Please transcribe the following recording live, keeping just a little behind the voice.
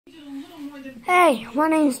Hey, my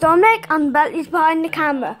name's Dominic and Bentley's behind the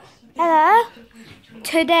camera. Hello.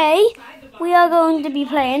 Today we are going to be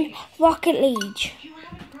playing Rocket League.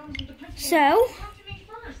 So,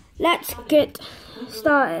 let's get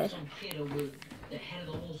started.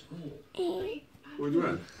 Where's you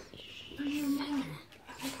at?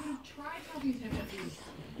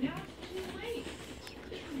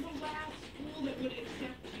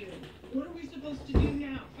 What are we supposed to do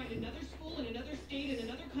now? Find another school in another state in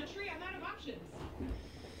another country? I'm out of options.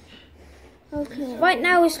 Okay. Right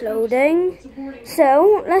now it's loading.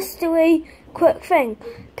 So let's do a quick thing.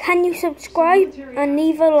 Can you subscribe and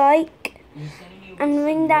leave a like and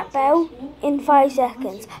ring that bell in 5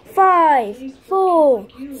 seconds? 5, 4,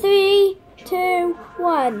 3, 2,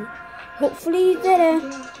 1. Hopefully you did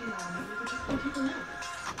it.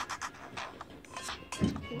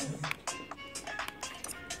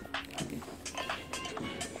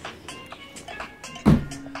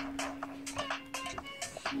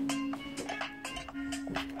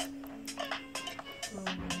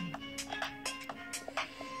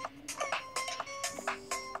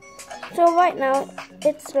 So right now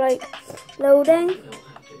it's like loading.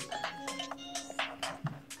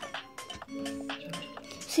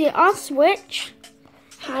 See, our Switch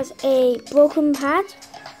has a broken pad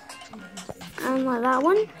and like that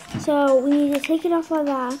one. So we need to take it off like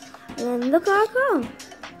that and then look at our car.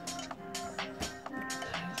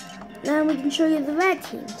 Now we can show you the red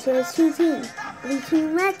team. So there's two teams. The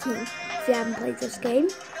team red team. If you haven't played this game,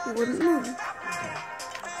 you wouldn't know.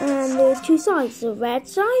 And there's two sides, the red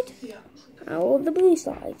side or the blue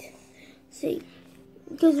side. See,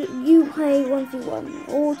 because you play 1v1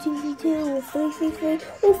 or 2v2 or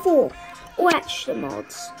 3v3 or 4 or extra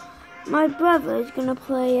mods. My brother is gonna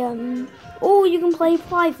play or you can play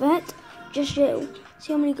private, just you.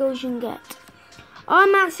 See how many goals you can get. Our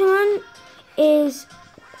maximum is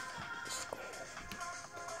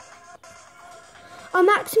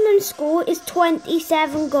score is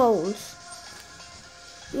 27 goals.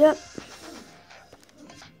 Yep.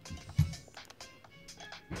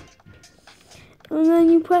 And then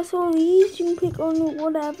you press all these, you can click on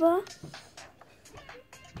whatever.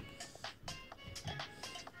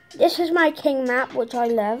 This is my king map, which I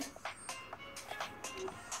love.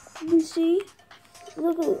 You can see,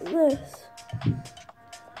 look at this.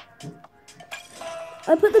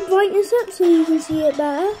 I put the brightness up so you can see it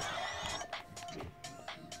better.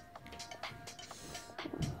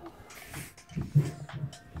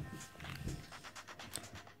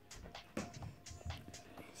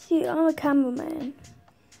 See, I'm a cameraman.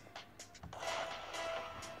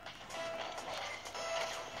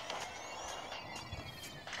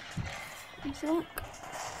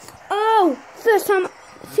 Oh! First time,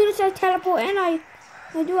 as soon as I teleport in, I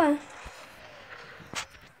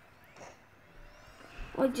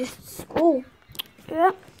just score.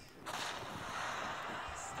 Yep.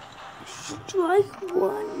 Strike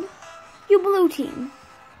one. Your blue team.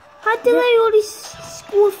 How did I already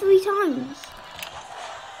score 3 times?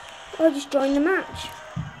 I just joined the match.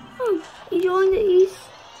 Oh, he's joined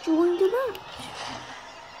the match.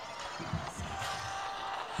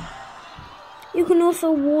 You can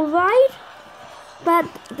also wall ride, but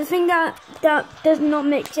the thing that does not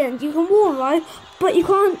make sense, you can wall ride, but you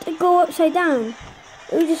can't go upside down.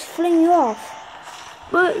 It will just fling you off.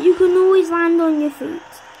 But you can always land on your feet.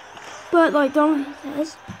 But like Dominic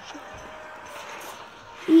says,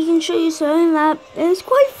 he can show you something that is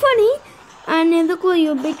quite funny. And it looks like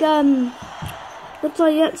your big, looks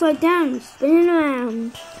like you're upside down, spinning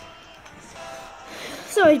around.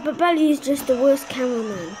 Sorry, but Belly is just the worst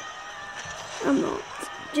cameraman. I'm not,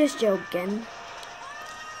 just joking.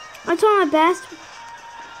 I try my best.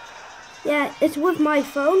 Yeah, it's with my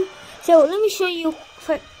phone. So let me show you a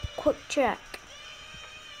quick trick.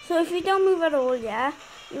 So if you don't move at all, yeah,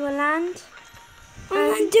 you will land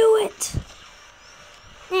and then do it.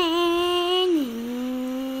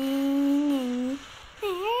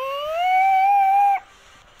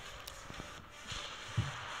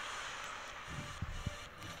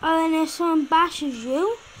 And if someone bashes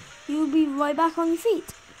you, you'll be right back on your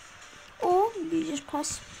feet. Or you just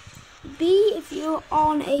press B if you're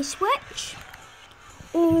on a Switch,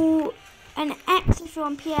 or an X if you're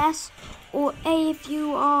on PS, or A if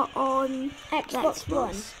you are on Xbox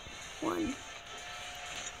One.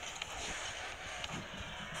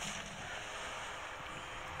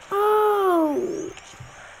 Oh!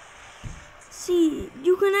 See,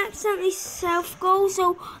 you can accidentally self-goal,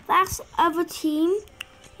 so that's the other team.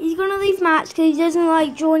 He's gonna leave match because he doesn't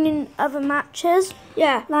like joining other matches.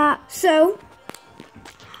 Yeah. So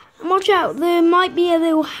And watch out, there might be a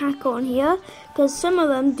little hack on here, because some of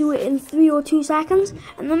them do it in 3 or 2 seconds,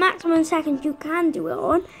 and the maximum seconds you can do it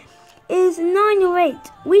on is 9 or 8.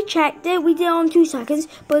 We checked it, we did it on 2 seconds,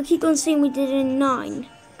 but I keep on saying we did it in 9.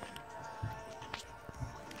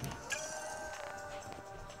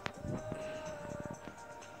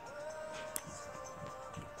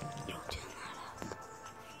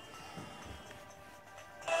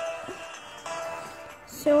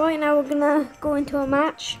 So right now we're gonna go into a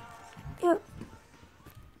match. Yep.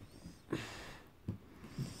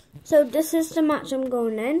 So this is the match I'm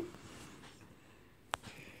going in.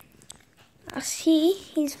 I see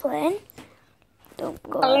he's playing. Don't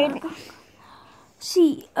go.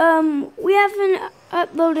 See, we haven't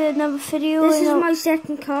uploaded another video. This is my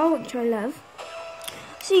second car, which I love.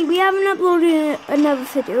 See, we haven't uploaded another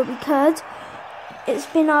video because it's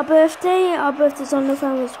been our birthday. Our birthday's on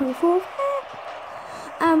November 24th.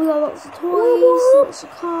 And we got lots of toys, lots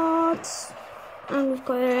of cards, and we've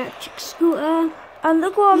got an electric scooter. And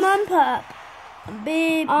look what our mum put up.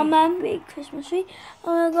 Our mum big Christmas tree.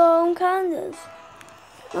 And we got our own candles.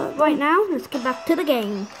 Right now, let's get back to the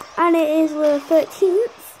game. And it is the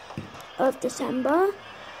 13th of December.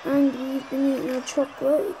 And we've been eating our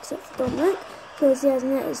chocolate, except for Dominic, because he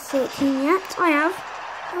hasn't hit his 13 yet. I have.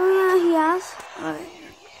 Oh yeah, he has. Alright.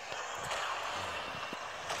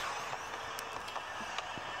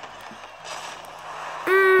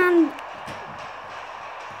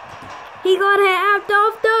 He got hit out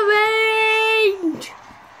of the range!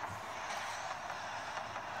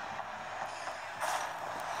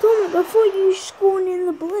 Dominic, I thought you were scoring in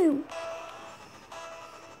the blue.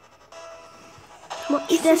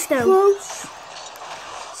 Watch this though. Close.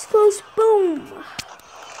 It's close. Boom!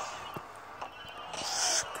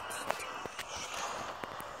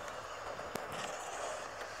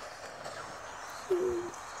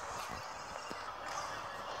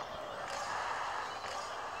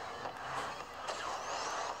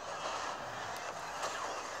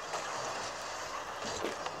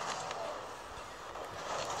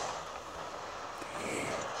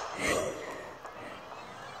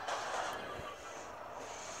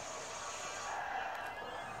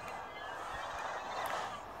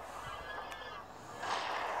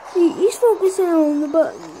 See, he's focusing on the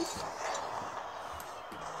buttons.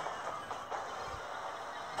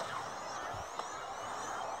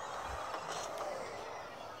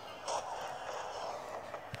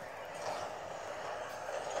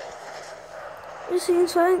 This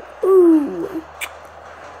seems like, ooh,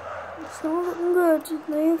 it's not looking good.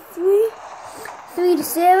 They have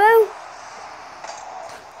 3-0.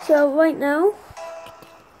 So right now,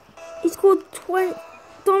 he scored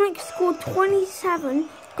Dominic scored 27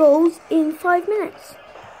 goals in 5 minutes.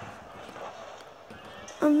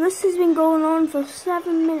 And this has been going on for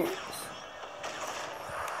 7 minutes.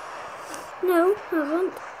 No,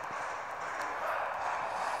 hasn't.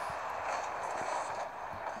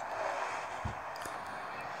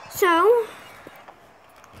 So,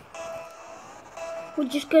 we're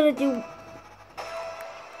just gonna do,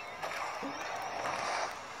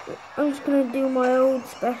 I'm just gonna do my old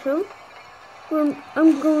special.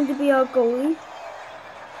 I'm going to be our goalie.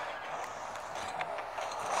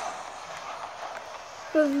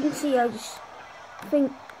 So as you can see, I just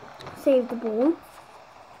saved the ball.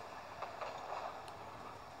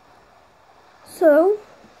 So,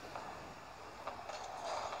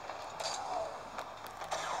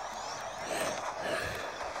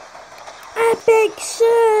 epic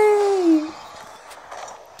save!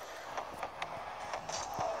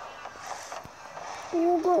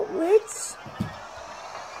 Ball got lids.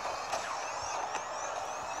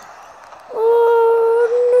 Oh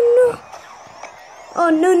no! Oh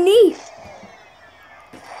no knee!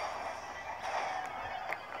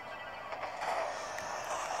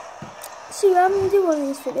 See, we haven't done one of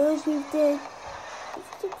these videos. We did.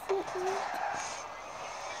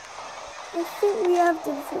 I think we have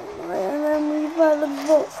done Fortnite, and then we've had the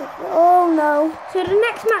box. Oh no! So the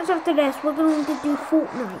next match after this, we're going to do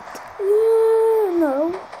Fortnite. Yeah,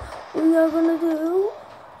 no, we are going to do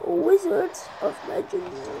Wizards of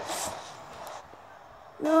Legends.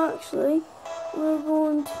 No, actually, we're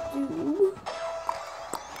going to do.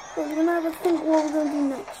 We're going to have a think what we're going to do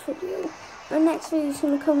next video. Our next video is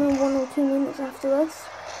going to come in 1 or 2 minutes after this,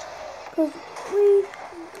 because we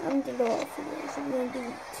haven't done a lot of videos. I'm going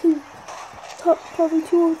to do probably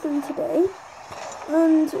 2 or 3 today,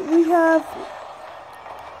 and we have.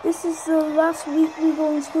 This is the last week we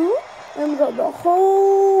go in school, and we got the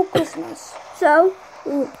whole Christmas. So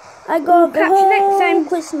I got the whole next time.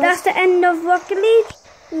 Christmas. That's the end of Rocket League.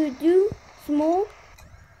 We'll do some more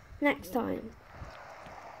next time.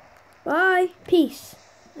 Bye. Peace.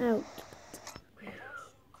 out.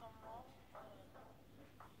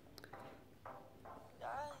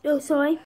 Oh, sorry.